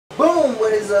Boom,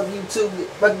 what is up YouTube?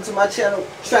 Welcome to my channel,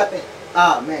 Trapping.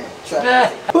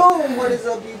 Trapping. Boom, what is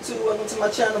up YouTube? Welcome to my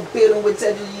channel, Building with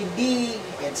TED.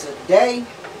 And today,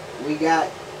 we got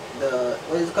the,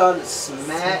 what is it called?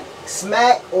 The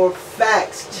Smack or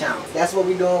Facts challenge. That's what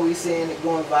we're doing. We seeing it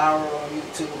going viral on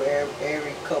YouTube.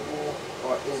 Every couple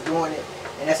is doing it.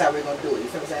 And that's how we're going to do it. You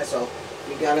feel what I'm saying? So,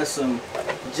 we got us some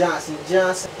Johnson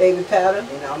baby powder.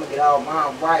 And I'm going to get all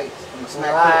mine right. I'm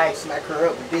going to smack her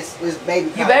up with this baby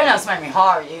powder. You better not smack me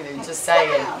hard either. Just say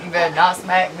it. You better not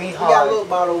smack me hard. We got a little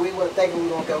bottle. We weren't thinking we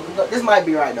were going to go. This might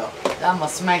be right though. I'm going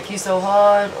to smack you so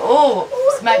hard. Oh,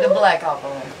 smack the black off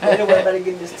of it. Anyway, everybody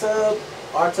get in this tub.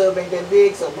 Our tub ain't that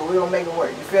big, so but we don't make it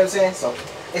work. You feel what I'm saying? So,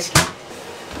 let's get it.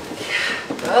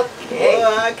 Okay.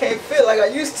 Well, I can't fit like I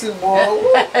used to, boy.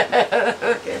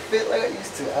 Can't fit like I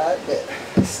used to. I bet.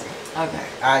 Let's see. Okay.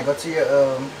 Alright, go to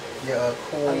your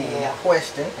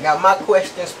question. I got my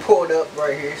questions pulled up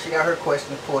right here. She got her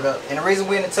questions pulled up. And the reason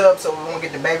we're in the tub, so we won't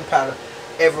get the baby powder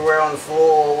everywhere on the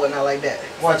floor or whatnot like that.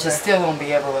 Watch, it's still gonna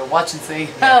be everywhere. Watch and see.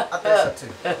 Yeah, I think so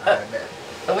too. Alright, bet.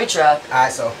 So we tried.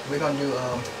 Alright, so we're gonna do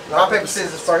rock, paper,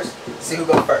 scissors first. See who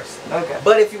goes first. Okay.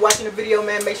 But if you're watching the video,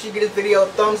 man, make sure you give this video a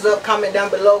thumbs up, comment down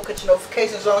below, cut your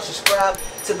notifications on, subscribe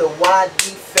to the YD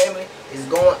family. It's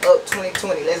going up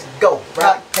 2020. Let's go.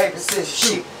 Rock, paper, scissors,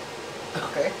 shoot.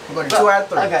 Okay. We're going to do 2 out of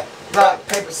 3. Okay. Rock,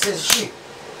 paper, scissors, shoot.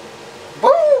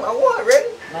 Boom. I won. Ready?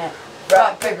 Man.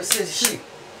 Rock, paper, scissors, shoot.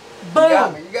 Boom. You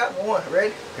got me. You got me. One.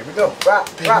 Ready? Here we go. Rock,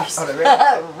 rock. Hold on,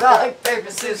 ready? Rock, paper,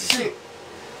 scissors, shoot.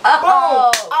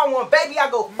 Oh. Boom. I won, baby.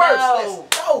 I go first. No.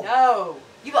 Let's go. No.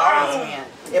 You always win.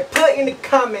 And put in the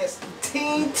comments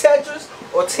Team Tetris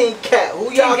or Team Cat.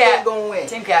 Who y'all think gonna win?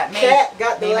 Team Cat. Me. Cat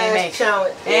got the last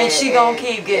challenge. And she gonna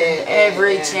keep getting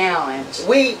every challenge.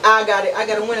 I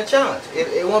gotta win a challenge.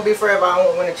 It won't be forever. I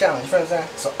won't win a challenge. You know what I'm saying?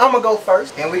 So I'm gonna go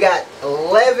first. And we got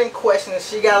 11 questions.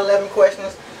 She got 11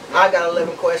 questions. I got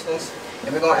 11 questions.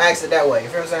 And we're gonna ask it that way. You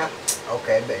feel what I'm saying?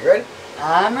 Okay, baby. Ready?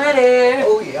 I'm ready.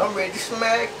 Oh yeah, I'm ready to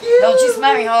smack you. Don't you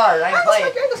smack me hard. I ain't playing. I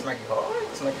ain't gonna smack you hard. I ain't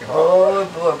gonna smack you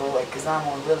hard. Boy, because I'm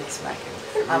gonna really smack him.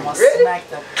 I'm gonna ready? smack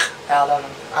the out of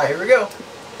him. Alright, here we go.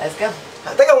 Let's go.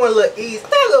 I think I went a little easy.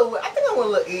 I think I went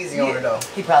a little easy on her though.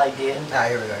 He probably did. Alright,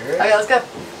 here we go. You ready? Okay, let's go.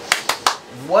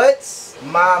 What's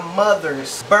my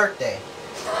mother's birthday?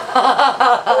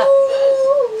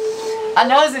 I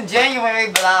know it's in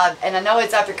January, but I know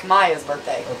it's after Kamaya's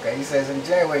birthday. Okay, he says in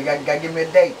January. You gotta give me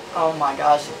a date. Oh my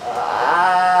gosh.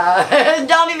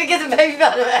 Don't even get the baby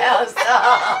out of the house.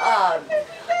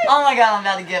 Oh my god, I'm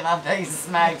about to get my face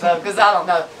smacked up because I don't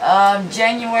know.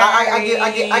 January.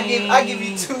 I give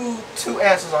you two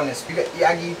answers on this.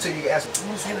 I give you two. You can answer. I'm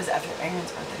gonna say it was after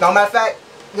Aaron's birthday. No matter of fact,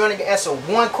 you only can answer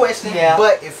one question. Yeah.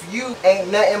 But if you ain't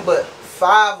nothing but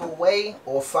 5 away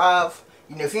or 5.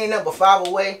 You know, if you ain't nothing but 5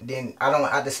 away, then I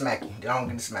have to smack you. Then I don't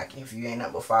get to smack you if you ain't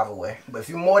nothing but 5 away. But if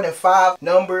you're more than 5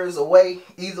 numbers away,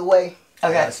 either way, okay,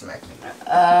 I gotta smack you.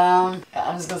 I'm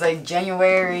just gonna say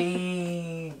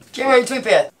January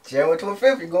 25th. January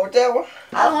 25th, you going with that one?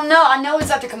 I don't know. I know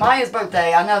it's after Kamaya's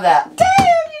birthday. I know that. Damn,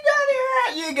 you got it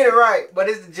right. You didn't get it right, but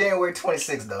it's the January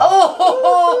 26th though.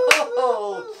 Oh.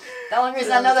 The only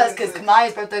reason I know that is because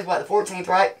Kamaya's birthday is what, the 14th,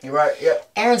 right? You're right, yep.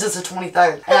 Aaron's is the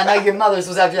 23rd. And I know your mother's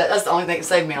was after that. That's the only thing that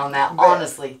saved me on that,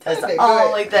 honestly. That's the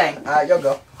only thing. Alright, y'all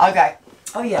go. Okay.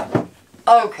 Oh, yeah.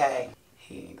 Okay.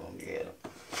 He ain't gonna get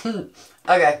it.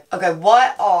 Okay,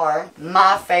 what are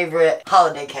my favorite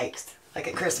holiday cakes? Like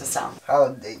at Christmas time.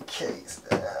 Holiday cakes.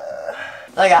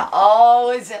 Like I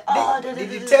always said, did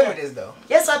you tell me this though?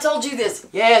 Yes, I told you this.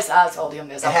 Yes, I told him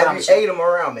this. Have you ate them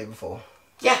around me before?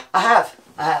 Yeah, I have.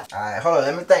 Alright, hold on.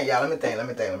 Let me think, y'all. Let me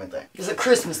think. It's at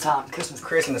Christmas time.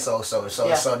 Christmas, so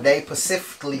yeah. So they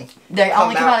specifically they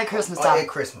only come out at Christmas time. At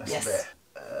Christmas. Yes.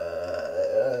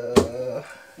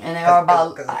 And they are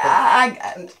about. Because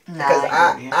I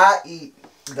eat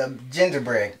the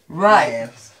gingerbread. Right. Man.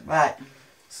 Right.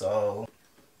 So.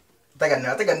 I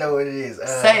think I know what it is.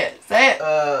 Say it.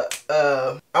 I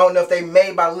don't know if they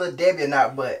made by Little Debbie or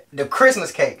not, but the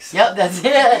Christmas cakes. Yep, that's it.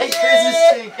 Yeah. Christmas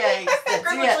tree cakes. That's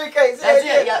Christmas tree cakes. That's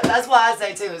it. Yeah, that's why I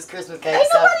say too. It's Christmas cakes.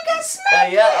 Ain't nobody got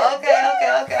smacked. Yeah. Okay.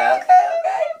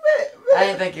 I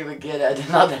didn't think you would get it. I did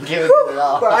not think you would get it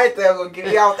all. But I didn't think I was gonna get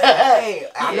it out there. Hey,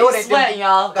 I know they sweating,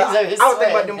 y'all. I was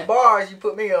thinking about them bars you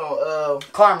put me on.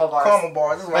 Caramel bars. Caramel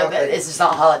bars. That's what But it's just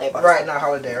not holiday bars. Right, not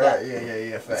holiday. Right.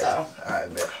 Yeah. Facts. So.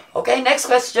 Alright, bet. Okay, next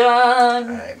question.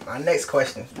 Alright, my next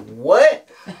question. What?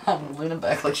 I'm leaning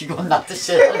back like you're gonna knock the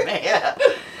shit out of me.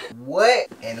 What?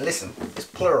 And listen, it's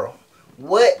plural.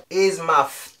 What is my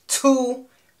 2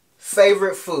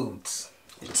 favorite foods?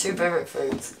 Your 2 favorite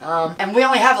foods. And we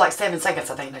only have like 7 seconds,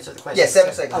 I think, to answer the question. Yeah,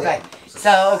 7 seconds. Okay. Yeah.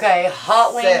 So, okay,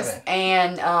 hot wings 7.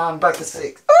 and breakfast food.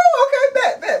 6. Oh, okay,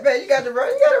 bet. You got it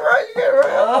right.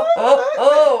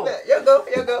 Oh. Bet. You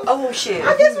go. Oh, shit.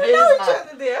 I guess we know each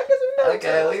other then.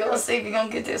 Okay, we're going to see if you're going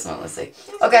to get this one. Let's see.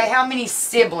 Okay, how many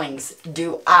siblings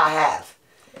do I have?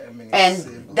 And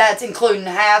siblings? That's including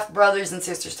half brothers and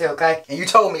sisters too, okay? And you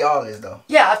told me all this, though.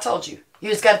 Yeah, I've told you. You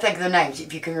just got to think of their names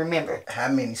if you can remember. How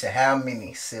many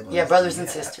siblings? Yeah, brothers and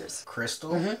sisters.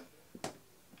 Crystal? Mm-hmm.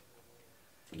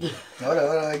 Hold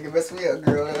on. You mess me up,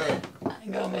 girl. I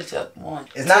ain't going to mess up 1.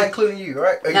 It's not including you,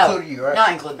 right? Or no, including you, right?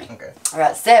 Not including me. Okay. All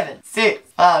right, 7, 6,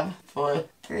 5, 4,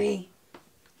 3,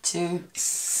 2.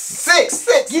 6.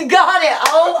 You got it!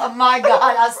 Oh my God!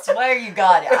 I swear you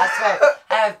got it. I swear.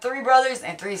 I have 3 brothers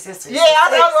and 3 sisters. Yeah, I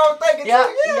know what I was thinking yep,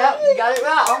 too. Yep, you got it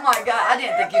right. Oh my God! I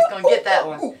didn't think you was gonna get that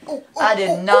one. I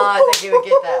did not think you would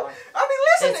get that one. I be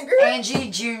listening, girl. Angie,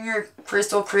 Junior,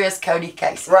 Crystal, Chris, Cody,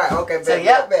 Casey. Right. Okay. So bet. You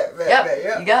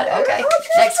got it. Okay.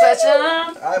 Next question.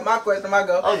 All right, my question. I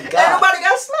go. Oh God. Ain't nobody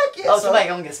got smacked yet. Oh, somebody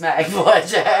gonna get smacked.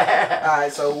 Watch. All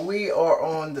right. So we are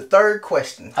on the 3rd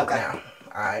question. Okay. Now.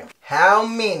 All right. How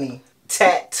many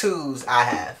tattoos I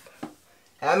have?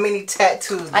 How many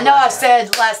tattoos? I know I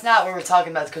said last night we were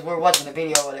talking about this because we were watching the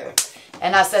video or whatever,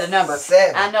 and I said a number.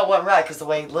 7. I know it wasn't right because the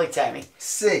way he looked at me.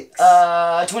 6.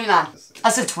 29. I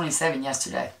said 27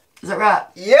 yesterday. Is that right?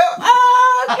 Yep.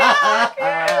 Oh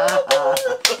God.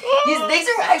 These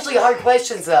are actually hard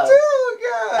questions though. Oh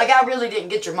God. Like I really didn't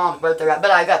get your mom's birthday right,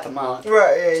 but I got the month.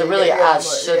 Right. Yeah. So really, I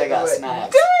should have got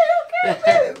smacked.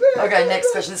 Okay, next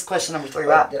question. This is question number 3,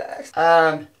 right?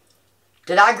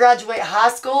 Did I graduate high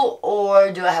school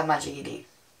or do I have my GED?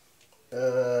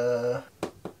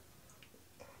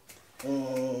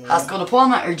 High school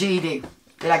diploma or GED?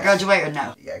 Did I graduate or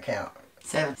no? You gotta count.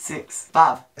 7, 6,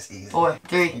 5, That's easy. 4,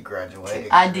 3. You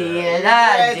graduated. I did.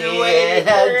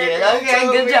 Okay,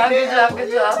 good job.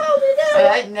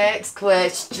 Alright, next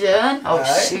question. Oh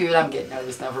shoot, I'm getting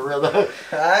nervous now for real though.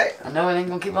 Alright. I know it ain't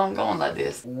gonna keep on going like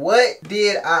this. What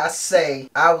did I say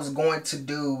I was going to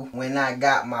do when I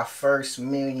got my first $1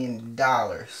 million?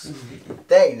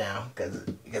 Think now,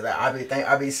 because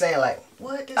I be saying like,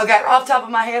 what? Okay, off the top of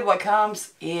my head, what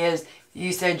comes is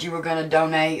you said you were gonna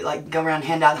donate, like go around and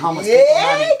hand out homeless people money.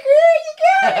 Yeah, girl, you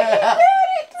got it.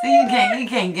 So you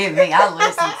can't get me. I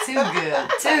listen too good.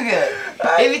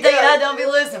 If you think I don't be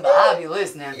listening, but I'll be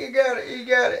listening. You got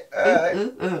it.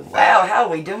 Ooh. Wow, how are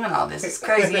we doing all this? It's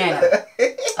crazy, ain't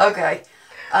it? Okay.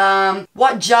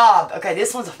 What job? Okay,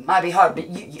 this one might be hard, but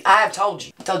I have told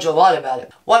you. I told you a lot about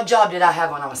it. What job did I have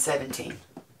when I was 17?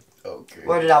 Okay.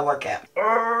 Where did I work at?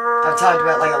 I've talked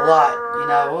about like a lot. You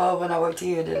know, well, when I worked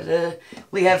here,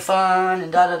 we had fun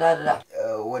and da.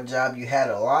 What job you had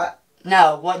a lot?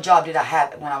 No, what job did I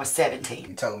have when I was 17?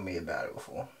 You told me about it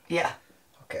before. Yeah.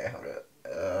 Okay, hold up.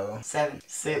 7,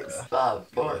 6, 5,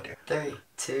 4, 3,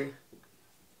 2,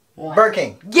 1. Burger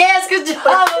King. Yes, good job.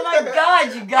 Oh my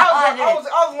God, you got it. I was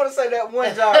going to say that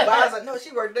one job, but I was like, no, she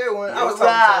worked there one. I was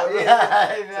talking to her.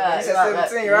 Yeah. You said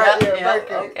 17, right? Yeah,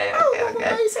 Burger King.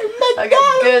 Okay,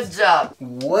 good job.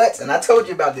 What? And I told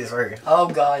you about this earlier. Oh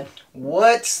God.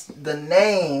 What's the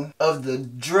name of the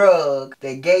drug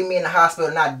they gave me in the hospital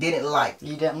and I didn't like?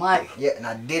 You didn't like? Yeah, and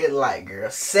I didn't like, girl.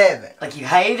 7. Like you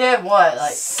hate it? What?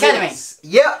 Like ketamine?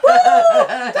 Yep.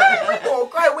 Dang, we going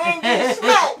crazy. We ain't getting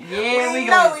smacked. Yeah, we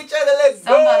know each other. Let's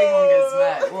go. Somebody gonna get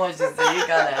smacked. Watch this thing. You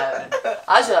gotta have it.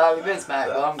 I should have already been smacked,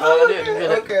 but I'm glad I didn't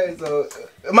get it. Okay, so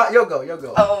you'll go.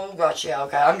 Oh gosh, yeah.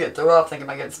 Okay, I'm getting thrown off thinking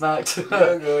I get smacked. You'll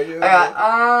go. Alright.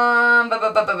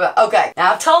 Okay.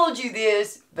 Now I've told you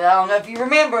this, but I don't know if you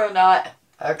remember or not.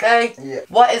 Okay. Yeah.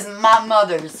 What is my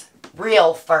mother's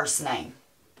real first name?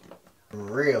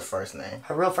 Real first name.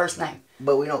 Her real first name.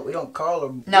 But we don't call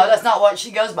her. No, that's not what she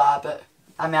goes by. But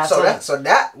I mean, so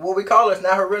that what we call her is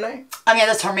not her real name. I mean,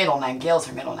 that's her middle name. Gail's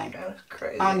her middle name. That's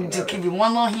crazy. I'm to give you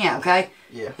one little hint, okay?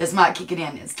 Yeah. This might kick it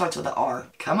in. It starts with an R.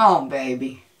 Come on,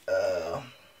 baby.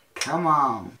 Come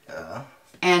on.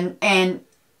 And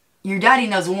your daddy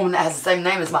knows a woman that has the same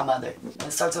name as my mother. And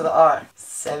it starts with an R.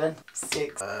 7,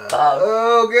 6, 5.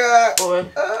 Oh God.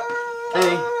 3,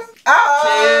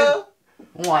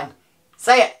 2, 1.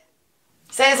 Say it.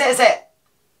 Say it.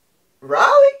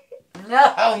 Raleigh?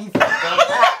 No, you fucked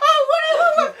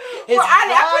up. It's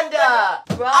Rhonda.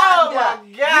 Rhonda. Oh my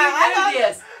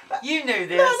God. You knew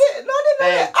this. No, I didn't know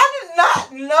that. I did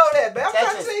not know that, man. I'm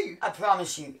trying to see you. I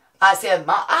promise you. I said we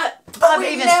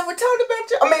never talked about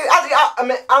your. I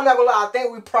mean, I'm not gonna lie. I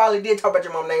think we probably did talk about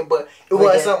your mom's name, but it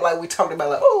wasn't something like we talked about.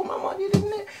 Like, oh, my mom did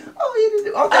this. Oh, you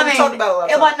did. I mean, talked about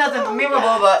it wasn't nothing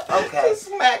memorable, but okay.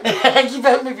 Smack me. You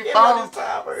better move your phone.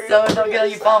 So don't get on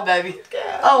your phone, baby.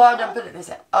 Oh, I done put it in this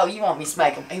hand. Oh, you want me to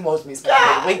smack him? He wants me to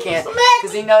smack him. We can't.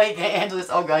 Because he know he can't handle this.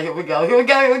 Oh, God, here we go. Here we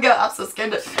go. Here we go. I'm so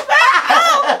scared to...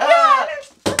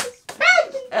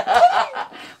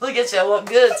 Look at you. Look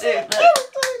good, too.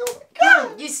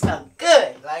 You smell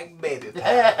good. Like baby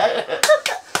powder.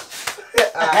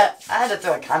 I had to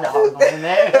throw a kind of hard one in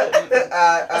there.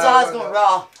 That's why I was going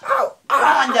raw.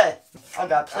 Rhonda. Oh,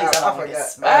 God, please, I don't want to get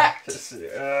smacked.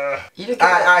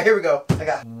 Alright, here we go.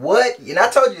 Okay. What, and I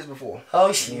told you this before.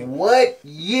 Oh, shoot. What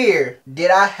year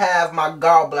did I have my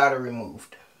gallbladder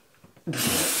removed?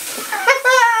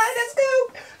 Let's go.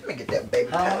 Let me get that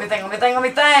baby powder. Let me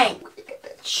think.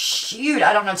 Shoot,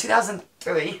 I don't know,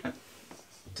 2003.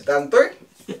 2003?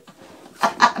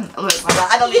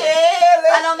 I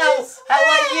don't know.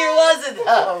 What year was it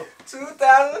though?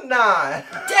 2009.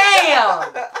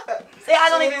 Damn. See, I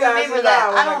don't even remember that.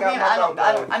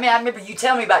 I mean, I remember you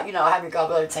telling me about, you know, having your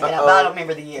gallbladder taken out, but I don't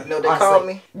remember the year. No, they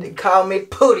call me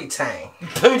Pootie Tang.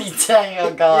 Pootie Tang,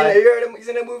 oh God. You heard him? You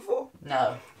seen that movie before?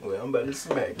 No. Well, I'm about to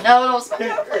smack you. No, don't smack me.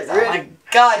 Oh my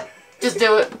God. Just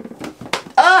do it.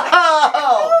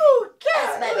 Oh!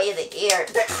 That's maybe in the ear.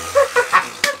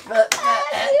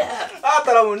 I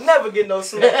thought I would never get no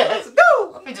smack. Let's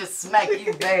go. Let me just smack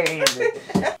you, baby.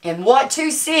 In what two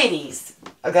cities,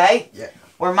 okay,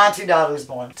 were my two daughters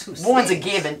born? One's a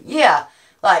given. Yeah,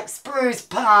 like Spruce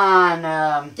Pine.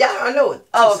 Yeah, I know it.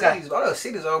 Oh, okay. Cities. I know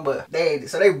cities are, but they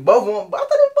both want. But I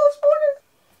thought they both born.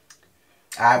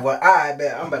 Alright, well, alright,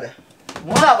 bet. I'm about to.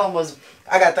 One of them was.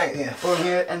 I gotta think, yeah. Born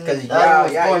here, and because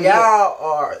y'all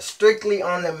are strictly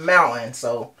on the mountain,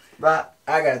 so right.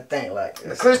 I gotta think like.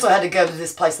 But Crystal had to go to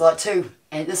this place a lot too,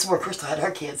 and this is where Crystal had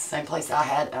her kids. Same place I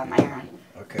had Aaron.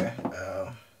 Okay.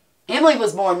 Emily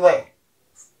was born where?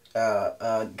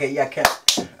 Okay, yeah, I can't.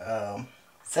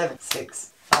 7,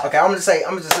 6, 5. Okay, I'm just say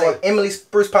Emily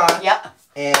Spruce Pine. Yeah.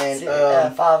 And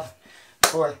 5,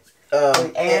 4.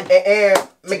 And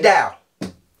McDowell.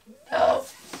 No.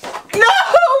 No,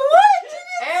 what?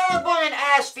 Aaron was born in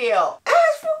Asheville.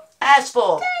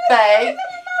 Asheville, babe.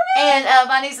 And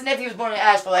my niece and nephew was born in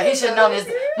Asheville. He should have known this.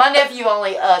 My nephew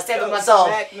only 7 months old.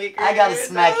 I gotta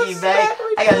smack you, babe.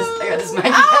 I gotta smack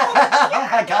you. Oh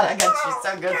my God, I got you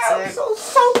so good too. So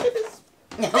soaking.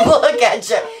 Look at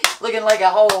you, looking like a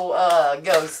whole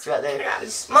ghost right there.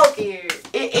 It's smoky.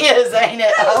 It is, ain't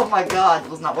it? Oh my God,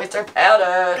 let's not waste our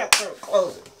powder.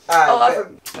 Close it. Oh, I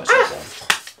forgot.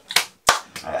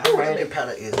 Alright, that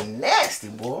powder is nasty,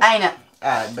 boy. Ain't it?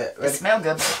 Alright, bet. It smells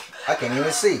good. I can't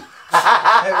even see.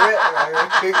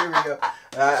 Here we go.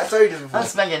 I told you this before. I'm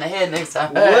smacking the head next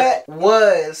time. What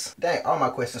was... Dang, all my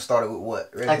questions started with what?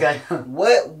 Ready? Okay.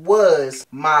 What was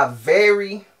my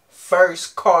very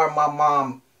first car my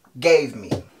mom gave me?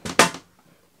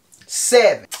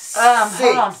 7,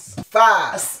 6,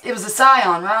 5. It was a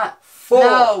Scion, right? 4.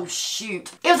 No,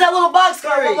 shoot. It was that little box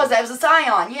car. What was that? It was a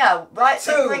Scion. Yeah, right?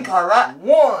 2. Green car, right?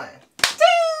 1.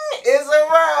 It's a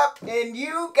wrap, and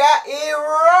you got it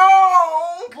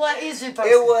wrong. What is your first?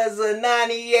 It was a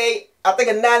 98, I think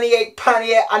a 98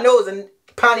 Pontiac. I know it was a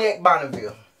Pontiac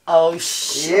Bonneville. Oh,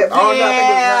 shit. Yep, I don't know, I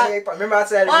think it was 98. Remember I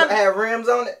said I had rims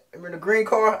on it? Remember the green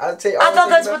car? I thought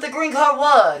that's what the green car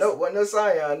was. Nope, wasn't no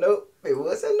Scion. Nope, it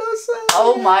wasn't no Scion.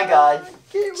 Oh, my God.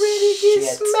 Get ready, get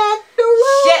smacked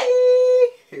away. Shit.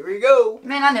 Here we go.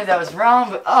 Man, I knew that was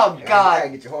wrong, but oh, God. I gotta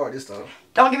get you hard this time.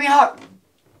 Don't give me a heart.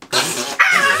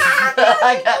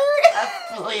 I got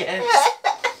flinch.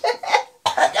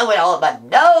 That went all up my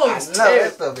nose, too.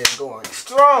 That stuff is going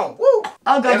strong. Woo.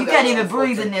 Oh, God, you can't even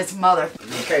breathe in this mother.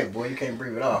 You can't, boy. You can't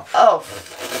breathe it off. Oh.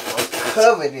 I'm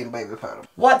covered in baby powder.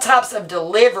 What types of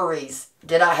deliveries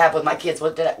did I have with my kids?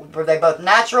 Were they both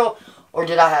natural, or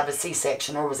did I have a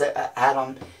C-section, or was it I had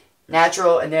them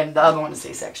natural and then the other one a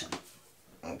C-section?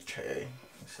 Okay.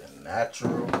 It's a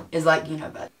natural. It's like, you know,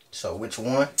 but. So which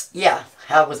one? Yeah.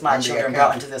 How was my children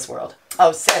brought into this world?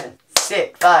 Oh, 7,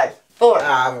 6, 5, 4.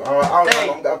 I'm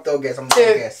throw guess. I'm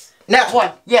gonna guess. Now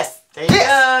 1. Yes. There you go.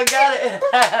 Got it.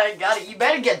 Got it. You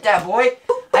better get that, boy.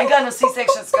 I ain't got no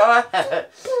C-section scar.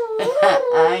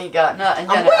 I ain't got nothing.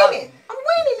 I'm winning. I'm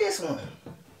winning this one.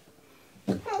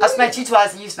 I smacked you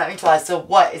twice and you smacked me twice. So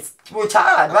what? We're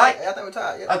tied, right? I think we're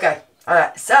tied. Yeah. Okay. All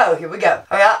right. So here we go.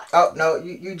 All right. Oh no,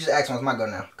 you just asked once my go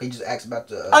now. Cause you just asked about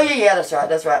the. Oh yeah, that's right.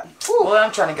 That's right. Boy,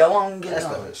 I'm trying to go on and get that it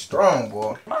on. stuff is strong,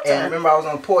 boy. And remember, I was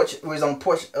on porch. We was on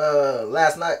porch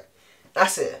last night. I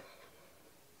said,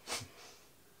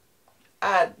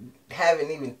 I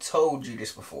haven't even told you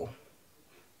this before,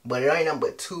 but it ain't nothing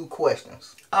but 2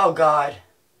 questions. Oh God.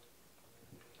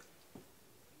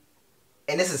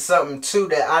 And this is something too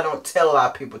that I don't tell a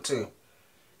lot of people too.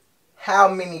 How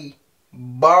many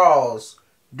balls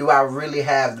do I really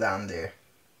have down there?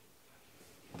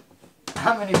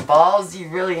 How many balls do you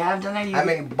really have down there? How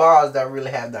many balls do I really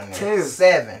have down there? 2.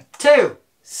 7. 2.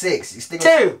 6. You stick 2.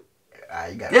 You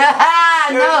got it. Yeah,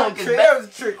 no. That was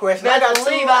a trick question. Best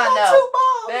believe I know. 2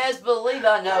 balls. Best believe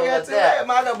I know I got about that.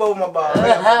 I got both my balls.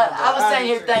 I was sitting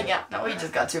here thinking, no, we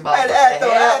just got 2 balls.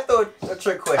 I throw a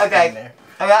trick question in there.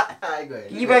 All right. Alright, go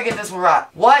ahead. You better get this one right.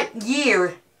 What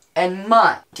year and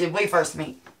month did we first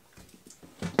meet?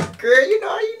 Girl, you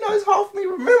know it's hard for me to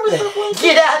remember stuff.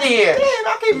 Get out of here. Damn,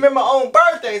 I can't remember my own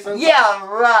birthday sometimes. Yeah,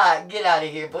 right. Get out of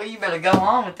here, boy. You better go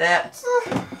on with that.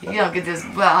 If you don't get this,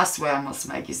 well, I swear I'm going to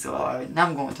smack you so hard. And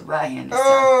I'm going with the right hand this time.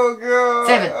 Oh, girl.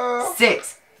 7,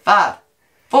 6, 5,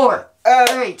 4,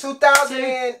 3,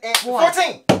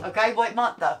 2014. Okay, what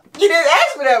month though? You didn't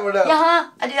ask me that one though.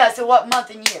 I did. I said what month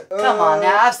and year. Come on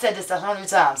now. I've said this 100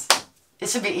 times. It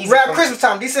should be easy. Around Christmas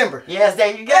time, December. Yes,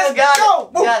 there you go. Let's go.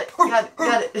 Got it.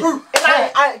 And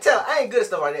I ain't good at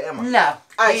stuff like that, am I? No.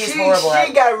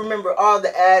 She got to remember all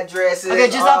the addresses. Okay,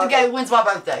 just off the gate. When's my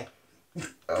birthday?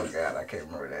 Oh God, I can't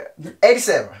remember that.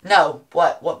 87. No.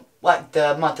 What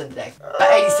the month of the day?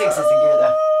 But 86 is the year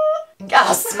though.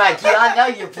 I'll smack you. I know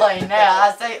you're playing now.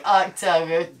 I say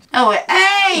October. No, it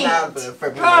ain't. Nah,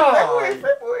 February.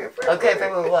 Okay,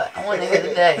 February what? I want to hear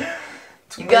the day.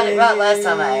 You got it right last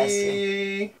time I asked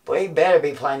you. Boy, you better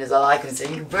be playing is all I can say.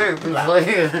 You better be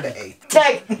playing.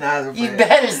 Tech, you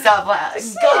better stop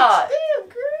playing. God.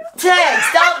 Tech,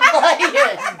 stop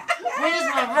playing. When is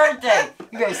my birthday?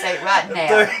 You better say it right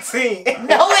now. 13.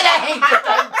 No, it ain't the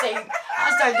 13th.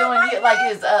 I started doing it like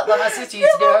it's like my sister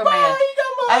used to do her man.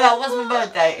 I got, what's my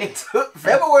birthday?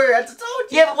 February, I just told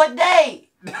you. Yeah, but what day?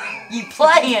 You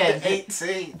playing?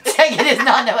 18. Take it is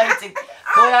not no 18.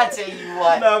 Boy, I tell you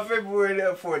what. No, February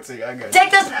 14. I got it. Take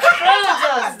this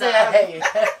Valentine's Day.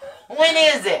 When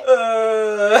is it?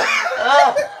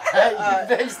 You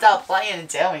better stop playing and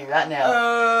tell me right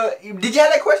now. Did you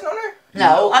have that question on there?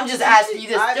 No, I'm just asking you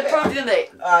this to prove to me.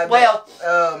 Well,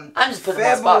 I'm just putting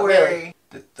my spot really.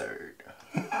 The 3rd.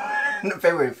 No,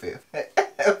 February 5th.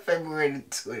 February the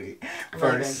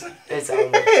 21st. It's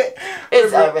over.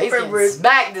 It's over. He's getting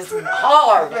smacked this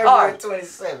hard. February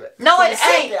 27th. No, it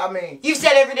ain't. I mean, you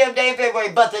said every damn day in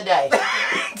February but the day.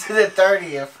 To the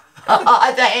 30th.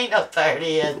 There ain't no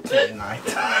 30th.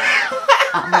 29th.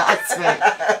 I'm not sweating.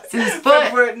 Since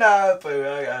foot. No,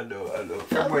 I know.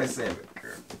 February 7th,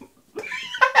 girl.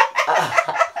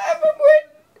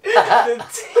 The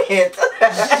 10th.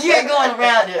 You're going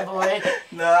around it, boy.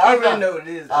 No, I already know what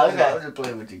it is. Okay. I'm just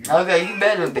playing with you, girl. Okay, you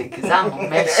better be, because I'm going to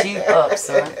mess you up,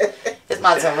 son. It's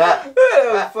my turn, right?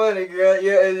 That was funny, girl.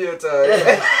 Yeah, it's your turn.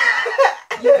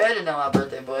 You better know my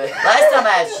birthday, boy. Last time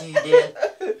I asked you, you did.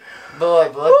 Boy.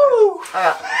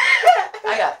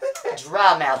 I got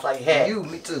dry mouth like heck.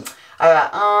 Me too.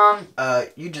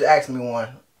 Alright, you just asked me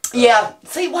one. Yeah.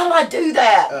 See, why do I do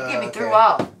that? You get me through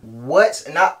off.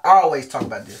 And I always talk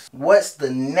about this. What's the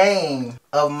name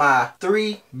of my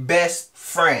 3 best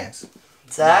friends?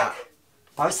 Zach,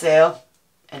 Marcel,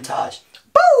 and Taj.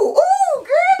 Boo! Ooh,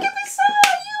 girl, give me some.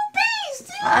 You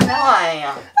beast. I know I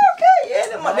am. Okay, yeah,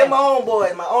 they're my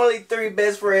homeboys. My only 3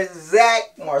 best friends is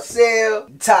Zach, Marcel,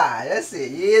 Taj. That's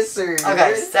it. Yes, sir.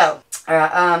 Okay, so,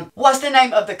 alright, what's the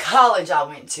name of the college I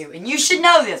went to? And you should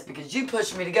know this because you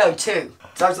pushed me to go too.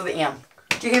 Starts with the M.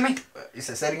 Do you hear me? You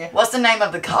said say it again? What's the name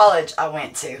of the college I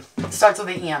went to? Starts with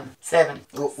the M. 7.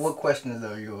 What question is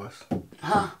yours?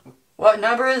 Huh? What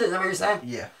number is it? Is that what you're saying?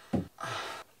 Yeah.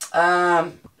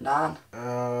 9.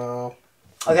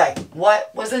 Okay.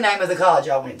 What was the name of the college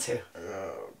I went to?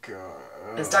 Oh,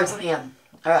 God. It starts with M.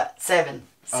 Alright, 7,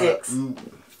 6,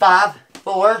 5,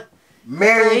 4,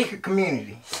 Mary 3.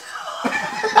 Community.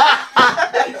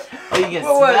 Oh, you get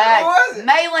smacked. What was it?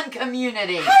 Malin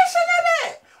Community. How should I know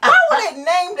that? Why would they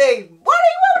name why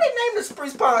would they name the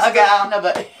Spruce Pond? Okay, I don't know,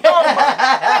 but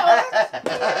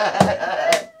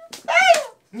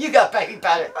you got baby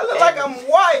powder. I look like I'm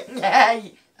white. Yeah,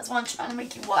 that's why I'm trying to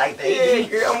make you white, baby.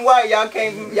 Yeah, girl, I'm white.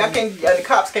 The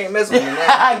cops can't mess with me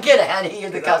now. Get out of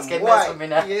here. The cops can't mess with me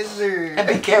now. Yes, sir. And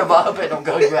be careful. I hope it don't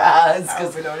go to your eyes.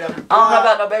 Cause I don't know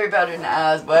about no baby powder in the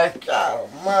eyes, boy. God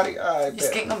almighty. Your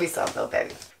skin gonna be soft though,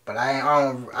 baby. But I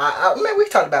man, we've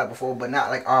talked about it before, but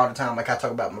not like all the time. Like I talk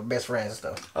about my best friends and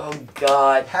stuff. Oh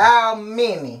God. How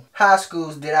many high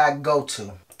schools did I go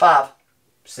to? 5.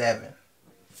 7.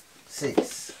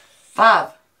 6.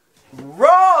 5.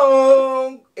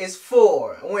 Wrong. It's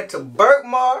 4. I went to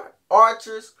Berkmar,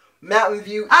 Archers, Mountain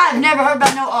View. I've never heard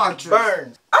about no archers.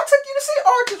 Burns. I took you to see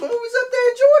archers when we was up there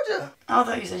in Georgia. I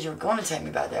thought you said you were going to take me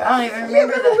back there. I don't even Yeah,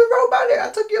 remember that. we rode by there. I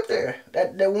took you up there.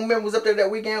 That woman was up there that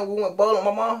weekend. We went bowling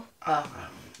with my mom. Oh.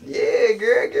 Yeah,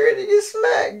 girl, to get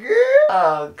smacked, girl.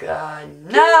 Oh, God,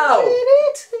 no.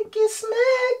 Ready to get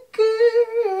smacked,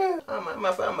 girl. I'm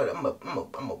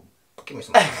give me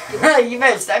some. You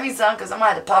better save me some, because I'm going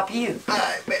to have to pop you.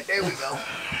 Alright, man, there we go.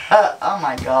 Oh,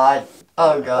 my God.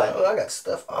 Oh, God. Oh, I got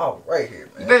stuff all right here,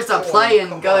 man. You better stop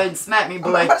playing and go ahead and smack me,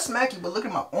 boy. I'm about to smack you, but look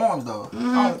at my arms, though.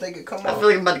 I don't think it come off. I feel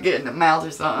like I'm about to get it in the mouth or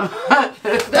something. Oh,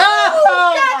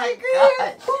 my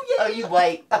God. Oh, you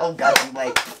wait. Oh, God, you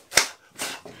wait.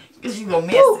 Because you gonna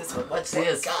miss this one. Watch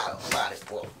this. God, body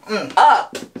full.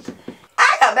 Up.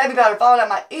 I got baby powder falling out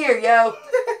my ear, yo.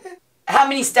 How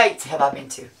many states have I been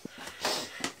to?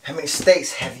 How many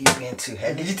states have you been to?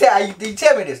 Did you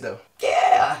tell me this, though?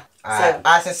 Yeah.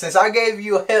 Alright, since I gave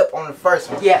you a help on the first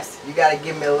one, yes, you gotta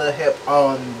give me a little help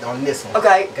on this one.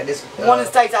 Okay. This, one of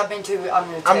the states I've been to, I'm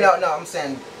gonna tell you. I'm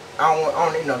saying I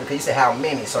don't even know because you said how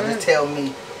many. So just tell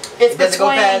me. It's does it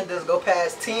go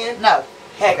past 10? No.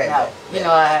 Heck okay, no. Yeah. You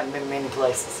know I haven't been many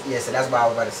places. Yeah, so that's what I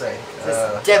was about to say.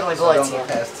 It's definitely below 10. Don't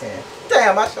go past 10.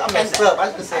 Damn, I messed up.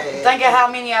 I should say. Think of how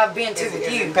many I've been to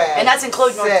with you, and that's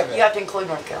including North Carolina. You have to include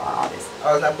North Carolina, obviously.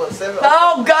 Oh, is that book 7?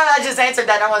 Oh God, I just answered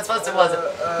that. I wasn't supposed to, was it?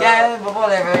 Yeah, but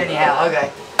whatever. Anyhow, okay.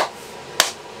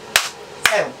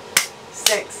 7,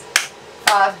 6,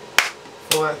 5,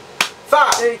 4,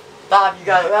 3, 5. You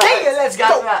got it right. Hey, let's go.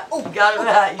 You got it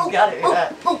right. You got it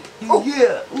right.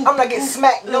 Yeah. I'm not getting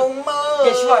smacked no more.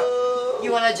 Yes, you are.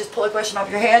 You want to just pull a question off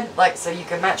your head, like, so you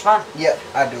can match mine? Yep,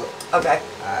 I do it. Okay.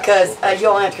 Because you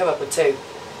only have to come up with 2.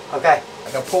 Okay. I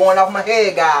can pull one off my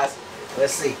head, guys.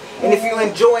 Let's see. And if you're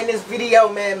enjoying this video,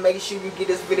 man, make sure you give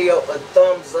this video a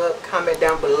thumbs up, comment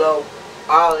down below,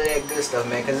 all of that good stuff,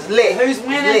 man, because it's lit. Who's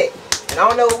winning? It's lit. And I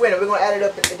don't know who's winning. We're going to add it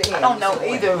up at the end. I don't know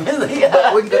either, really.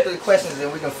 But we can go through the questions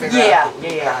and we can figure out.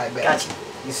 Yeah. Got you.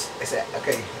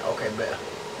 Okay, better.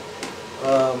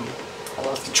 I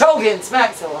lost control getting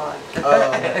smacked so hard.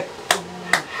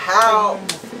 How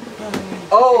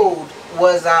old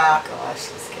was I? Gosh,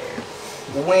 I'm scared.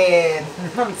 When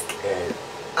I'm scared.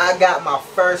 I got my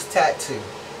first tattoo?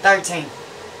 13.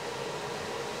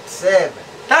 7.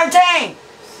 13!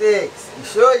 6. You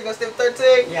sure you're gonna stay with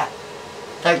 13? Yeah.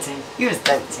 13. You was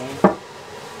 13.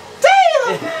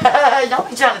 Damn! Don't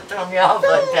be trying to throw me off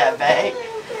like that, babe.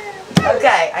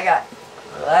 Okay, I got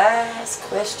last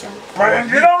question. Bring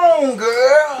it on,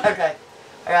 girl! Okay.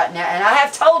 Alright, now, and I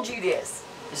have told you this.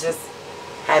 It's just,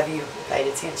 have you paid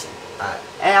attention? Alright.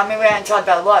 And I mean, we haven't talked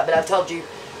about it a lot, but I've told you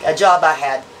a job I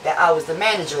had, that I was the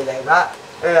manager there, right?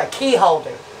 Or a key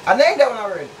holder. I named that one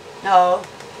already. No,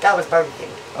 that was Burger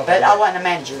King. Okay, but I wasn't a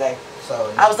manager there.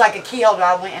 So I was like a key holder.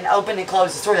 I went and opened and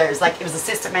closed the store there. It was like, it was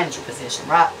assistant manager position,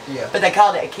 right? Yeah. But they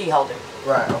called it a key holder.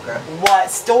 Right, okay. What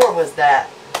store was that?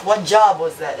 What job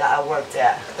was that I worked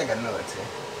at? I think I know it too.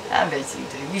 I bet you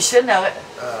do. You should know it.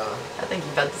 I think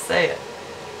you're about to say it.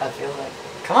 I feel like.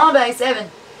 Come on, babe. 7,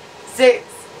 6,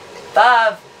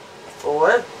 5,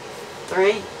 4,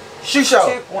 3, Shoe show.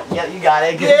 2, 1. Yeah, you got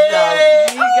it. Good Yeah.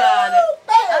 job. You got it.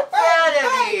 I'm proud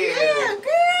of you. Yeah,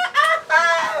 girl.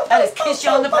 I just kissed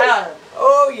you on the powder.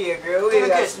 Oh yeah, girl. We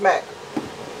got good. smacked.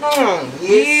 Yes,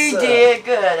 You did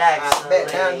good, I actually.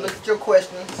 bet. Now look at your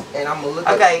questions, and I'm gonna look.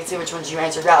 Okay, see which ones you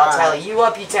answered right. I'll tally you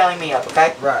up. You tally me up.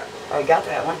 Okay. Right. Oh, you got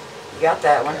that one. You got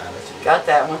that one. Got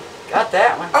that one. Got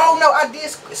that one. Oh no, I did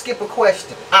skip a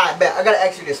question. Alright, bet. I gotta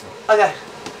ask you this one. Okay.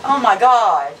 Oh my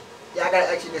God. Yeah, I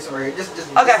gotta ask you this one right here. Just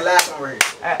Okay. this last one right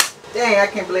here. Alright. Dang, I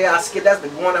can't believe I skipped. That's the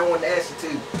one I wanted to ask you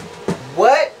too.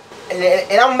 What?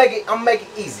 And I'm gonna make it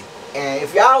easy. And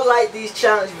if y'all like these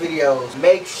challenge videos,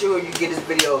 make sure you give this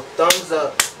video a thumbs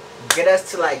up. Get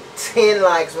us to like 10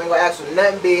 likes. We ain't gonna ask for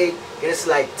nothing big. Get us to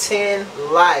like 10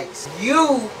 likes.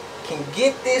 You can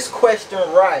get this question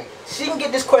right. She can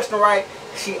get this question right.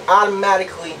 She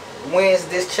automatically wins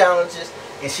this challenges,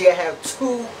 and she'll have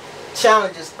 2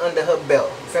 challenges under her belt.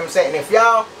 You feel what I'm saying? And if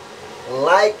y'all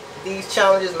like these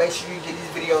challenges, make sure you give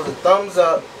these videos a thumbs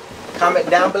up. Comment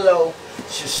down below.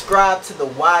 Subscribe to the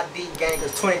YD gang,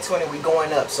 because 2020 we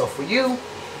going up. So for you,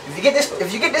 if you get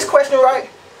this question right,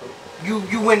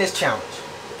 you win this challenge.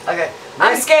 Okay.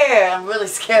 I'm scared. I'm really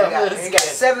scared. You got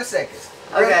 7 seconds.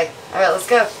 Okay. All right. Let's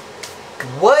go.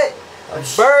 What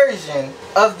version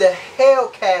of the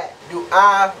Hellcat do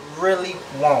I really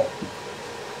want?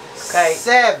 Okay.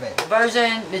 7. The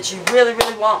version that you really,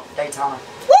 really want, Daytona.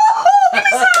 Woohoo! Give me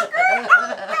some, girl!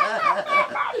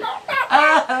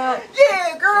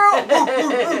 Yeah, girl!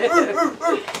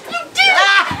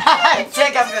 I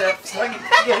think I'm gonna fucking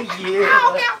kill you.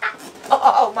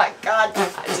 Oh my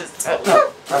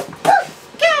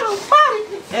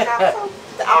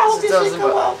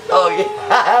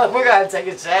take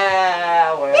a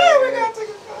shower. Yeah, we gotta take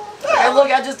a shower. Hey,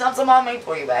 look, I just dumped some on me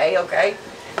for you, babe, okay?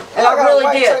 And I I got a really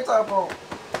white did. tank top on.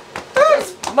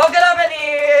 Smoke it up in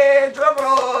here! Drum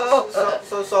roll!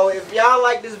 So if y'all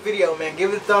like this video, man,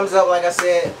 give it a thumbs up. Like I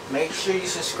said, make sure you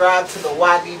subscribe to the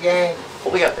YD gang.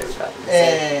 What we got there,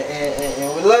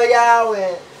 And we love y'all,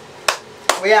 and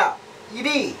we out. You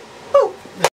did.